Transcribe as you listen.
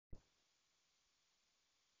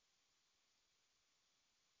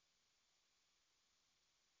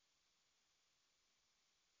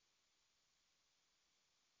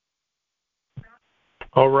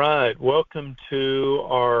All right, welcome to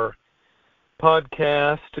our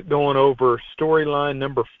podcast going over storyline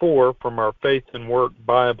number 4 from our Faith and Work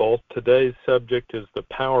Bible. Today's subject is the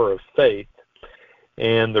power of faith,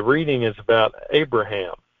 and the reading is about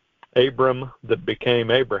Abraham, Abram that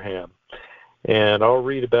became Abraham. And I'll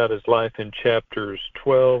read about his life in chapters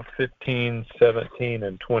 12, 15, 17,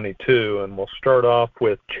 and 22, and we'll start off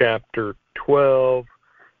with chapter 12,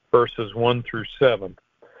 verses 1 through 7.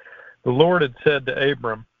 The Lord had said to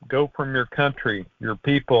Abram, "Go from your country, your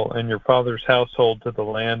people, and your father's household to the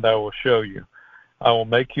land I will show you. I will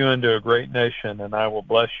make you into a great nation, and I will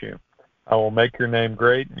bless you. I will make your name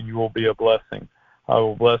great, and you will be a blessing. I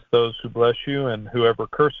will bless those who bless you, and whoever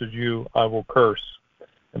curses you, I will curse.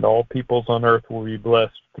 And all peoples on earth will be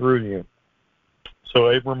blessed through you." So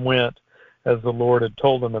Abram went as the Lord had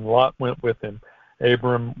told him, and Lot went with him.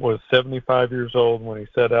 Abram was 75 years old when he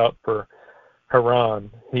set out for Haran.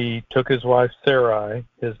 He took his wife Sarai,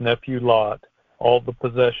 his nephew Lot, all the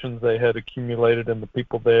possessions they had accumulated and the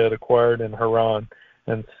people they had acquired in Haran,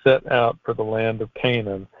 and set out for the land of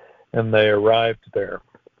Canaan, and they arrived there.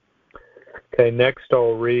 Okay, next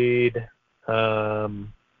I'll read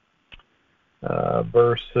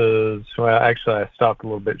verses, well, actually I stopped a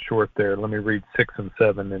little bit short there. Let me read 6 and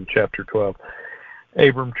 7 in chapter 12.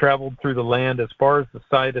 Abram traveled through the land as far as the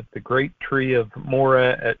site of the great tree of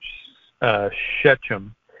Moreh at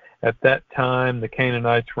Shechem. At that time, the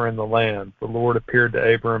Canaanites were in the land. The Lord appeared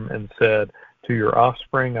to Abram and said, "To your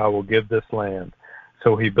offspring I will give this land."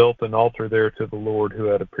 So he built an altar there to the Lord who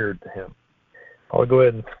had appeared to him. I'll go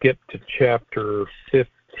ahead and skip to chapter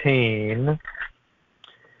 15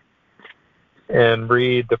 and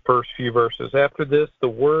read the first few verses. After this, the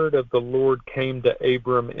word of the Lord came to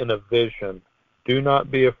Abram in a vision. "Do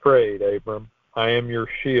not be afraid, Abram. I am your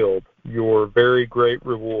shield, your very great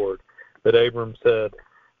reward." But Abram said,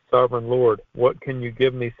 "Sovereign Lord, what can you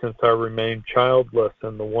give me since I remain childless,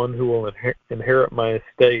 and the one who will inherit my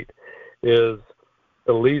estate is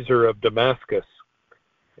Eliezer of Damascus?"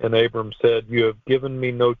 And Abram said, "You have given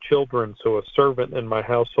me no children, so a servant in my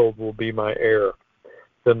household will be my heir."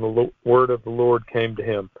 Then the word of the Lord came to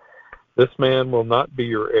him, "This man will not be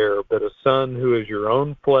your heir, but a son who is your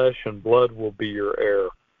own flesh and blood will be your heir."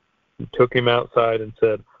 He took him outside and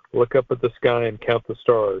said, "Look up at the sky and count the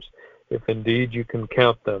stars, if indeed you can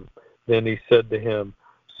count them." Then he said to him,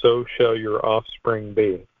 "So shall your offspring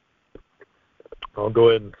be." I'll go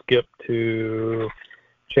ahead and skip to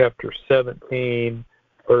chapter 17,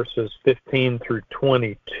 verses 15 through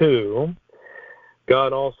 22.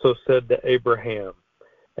 God also said to Abraham,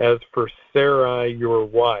 "As for Sarai, your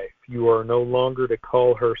wife, you are no longer to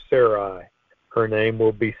call her Sarai. Her name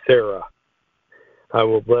will be Sarah. I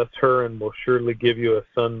will bless her and will surely give you a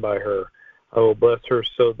son by her. I will bless her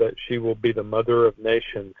so that she will be the mother of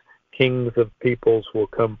nations. Kings of peoples will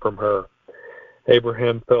come from her."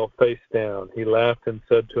 Abraham fell face down. He laughed and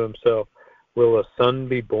said to himself, "Will a son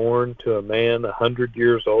be born to a man 100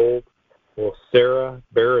 years old? Will Sarah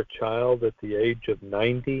bear a child at the age of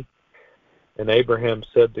 90? And Abraham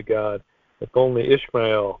said to God, "If only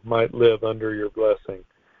Ishmael might live under your blessing."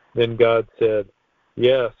 Then God said,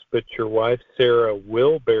 "Yes, but your wife Sarah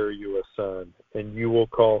will bear you a son, and you will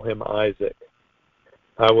call him Isaac.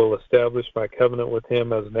 I will establish my covenant with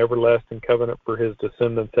him as an everlasting covenant for his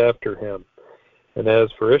descendants after him. And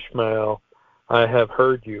as for Ishmael, I have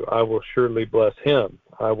heard you. I will surely bless him.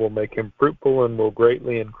 I will make him fruitful and will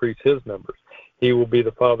greatly increase his numbers. He will be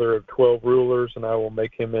the father of 12 rulers, and I will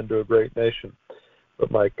make him into a great nation.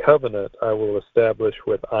 But my covenant I will establish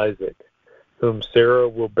with Isaac, whom Sarah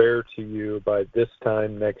will bear to you by this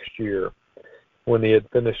time next year." When he had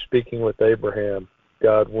finished speaking with Abraham,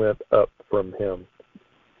 God went up from him.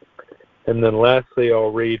 And then lastly,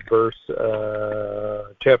 I'll read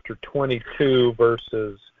chapter 22,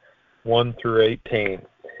 verses 1 through 18.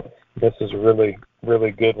 This is a really,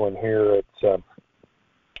 really good one here. It's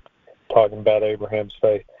talking about Abraham's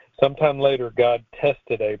faith. Sometime later, God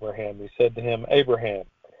tested Abraham. He said to him, "Abraham."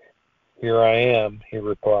 "Here I am," he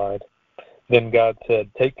replied. Then God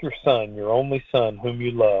said, "Take your son, your only son, whom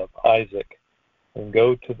you love, Isaac, and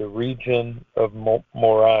go to the region of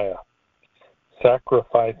Moriah.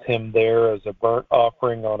 Sacrifice him there as a burnt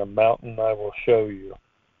offering on a mountain I will show you."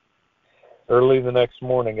 Early the next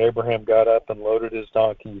morning, Abraham got up and loaded his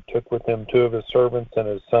donkey. He took with him 2 of his servants and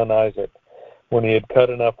his son Isaac. When he had cut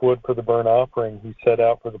enough wood for the burnt offering, he set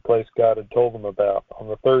out for the place God had told him about. On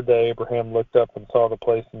the 3rd day, Abraham looked up and saw the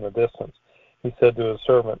place in the distance. He said to his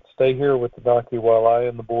servant, "Stay here with the donkey while I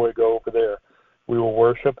and the boy go over there. We will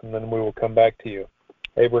worship, and then we will come back to you."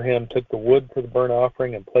 Abraham took the wood for the burnt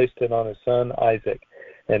offering and placed it on his son Isaac,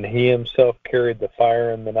 and he himself carried the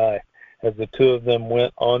fire and the knife. As the two of them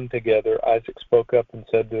went on together, Isaac spoke up and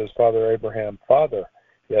said to his father Abraham, "Father."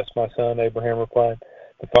 "Yes, my son," Abraham replied.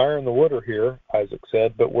 "The fire and the wood are here," Isaac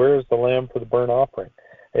said, "but where is the lamb for the burnt offering?"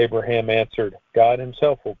 Abraham answered, "God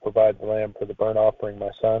himself will provide the lamb for the burnt offering,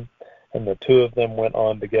 my son." And the two of them went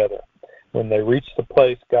on together. When they reached the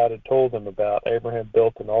place God had told them about, Abraham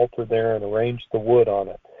built an altar there and arranged the wood on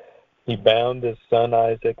it. He bound his son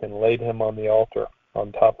Isaac and laid him on the altar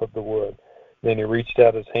on top of the wood. Then he reached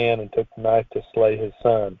out his hand and took the knife to slay his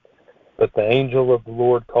son. But the angel of the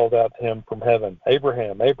Lord called out to him from heaven,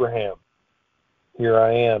 "Abraham, Abraham." "Here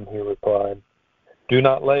I am," he replied. "Do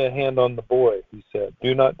not lay a hand on the boy," he said.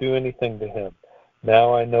 "Do not do anything to him.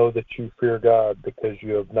 Now I know that you fear God, because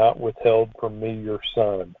you have not withheld from me your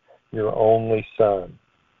son, your only son."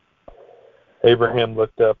 Abraham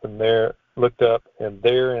looked up, and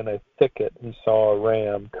there in a thicket he saw a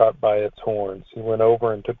ram caught by its horns. He went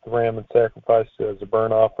over and took the ram and sacrificed it as a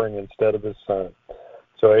burnt offering instead of his son.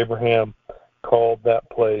 So Abraham called that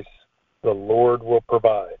place, "The Lord will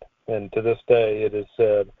provide." And to this day it is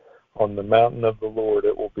said, "On the mountain of the Lord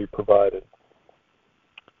it will be provided."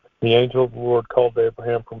 The angel of the Lord called to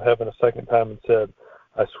Abraham from heaven a second time and said,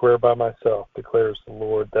 "I swear by myself, declares the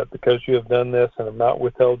Lord, that because you have done this and have not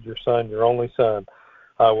withheld your son, your only son,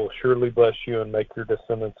 I will surely bless you and make your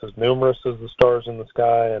descendants as numerous as the stars in the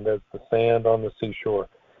sky and as the sand on the seashore.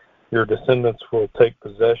 Your descendants will take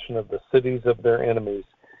possession of the cities of their enemies,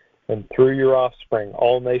 and through your offspring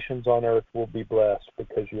all nations on earth will be blessed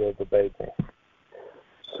because you have obeyed me."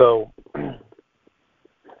 So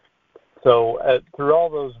through all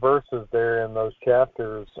those verses there in those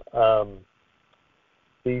chapters,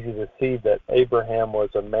 it's easy to see that Abraham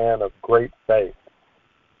was a man of great faith.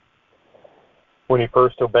 When he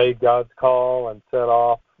first obeyed God's call and set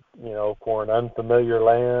off, for an unfamiliar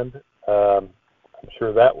land, I'm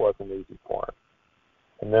sure that wasn't easy for him.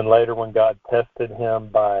 And then later when God tested him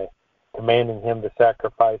by commanding him to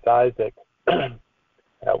sacrifice Isaac,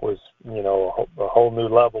 that was, a whole new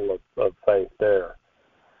level of faith there.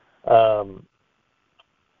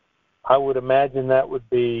 I would imagine that would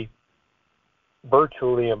be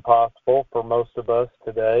virtually impossible for most of us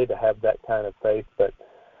today to have that kind of faith, but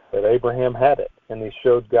Abraham had it, and he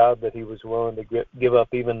showed God that he was willing to give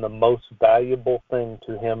up even the most valuable thing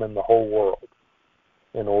to him in the whole world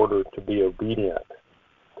in order to be obedient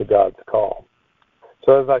to God's call.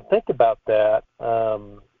 So as I think about that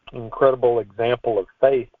incredible example of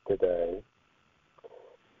faith today,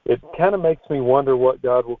 it kind of makes me wonder what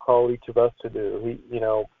God will call each of us to do. He,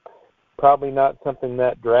 probably not something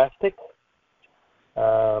that drastic,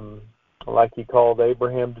 like he called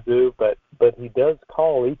Abraham to do, but he does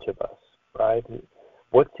call each of us, right?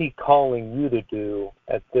 What's he calling you to do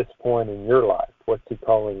at this point in your life? What's he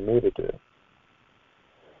calling me to do?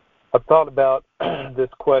 I've thought about this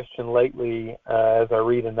question lately as I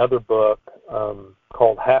read another book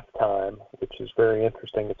called Halftime, which is very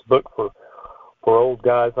interesting. It's a book for old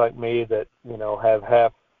guys like me that,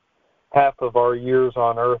 have half of our years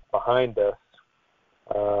on earth behind us.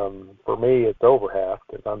 For me, it's over half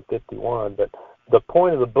because I'm 51. But the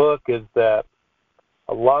point of the book is that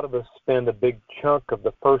a lot of us spend a big chunk of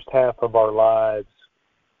the first half of our lives,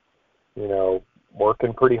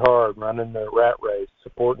 working pretty hard, running the rat race,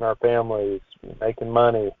 supporting our families, making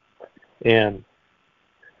money. And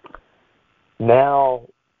now,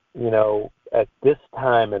 at this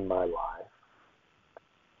time in my life,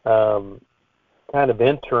 kind of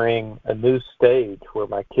entering a new stage where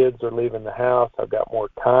my kids are leaving the house. I've got more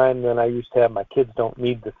time than I used to have. My kids don't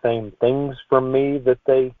need the same things from me that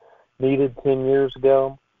they needed 10 years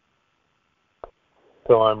ago.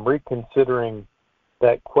 So I'm reconsidering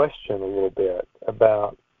that question a little bit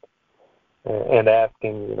about and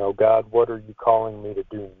asking, God, what are you calling me to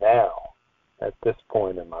do now at this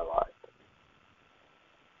point in my life?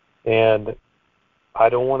 And I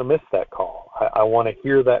don't want to miss that call. I want to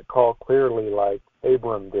hear that call clearly like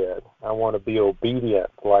Abram did. I want to be obedient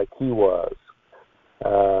like he was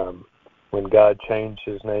when God changed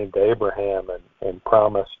his name to Abraham and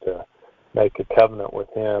promised to make a covenant with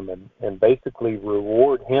him and basically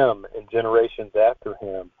reward him and generations after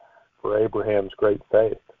him for Abraham's great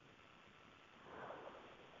faith.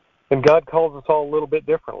 And God calls us all a little bit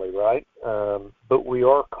differently, right? But we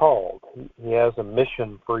are called. He has a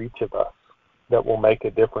mission for each of us that will make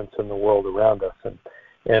a difference in the world around us.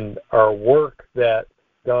 And our work that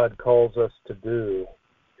God calls us to do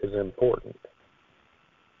is important,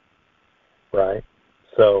 right?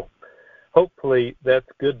 So hopefully that's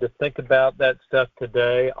good to think about that stuff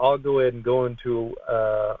today. I'll go ahead and go into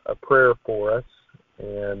a prayer for us,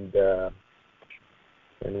 and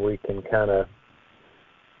we can kind of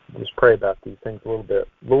just pray about these things a little bit.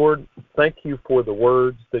 Lord, thank you for the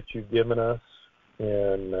words that you've given us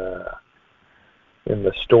in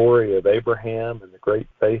the story of Abraham and the great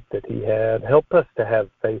faith that he had. Help us to have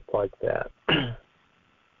faith like that.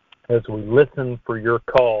 As we listen for your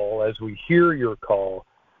call, as we hear your call,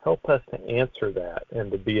 help us to answer that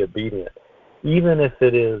and to be obedient, even if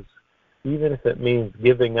it means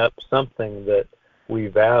giving up something that we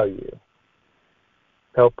value.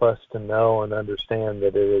 Help us to know and understand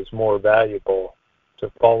that it is more valuable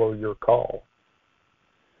to follow your call,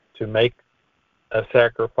 to make a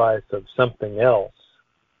sacrifice of something else,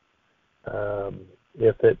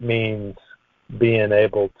 if it means being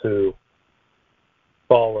able to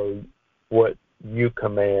follow what you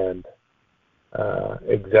command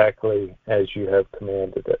exactly as you have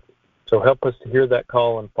commanded it. So help us to hear that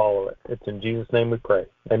call and follow it. It's in Jesus' name we pray.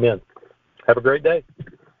 Amen. Have a great day.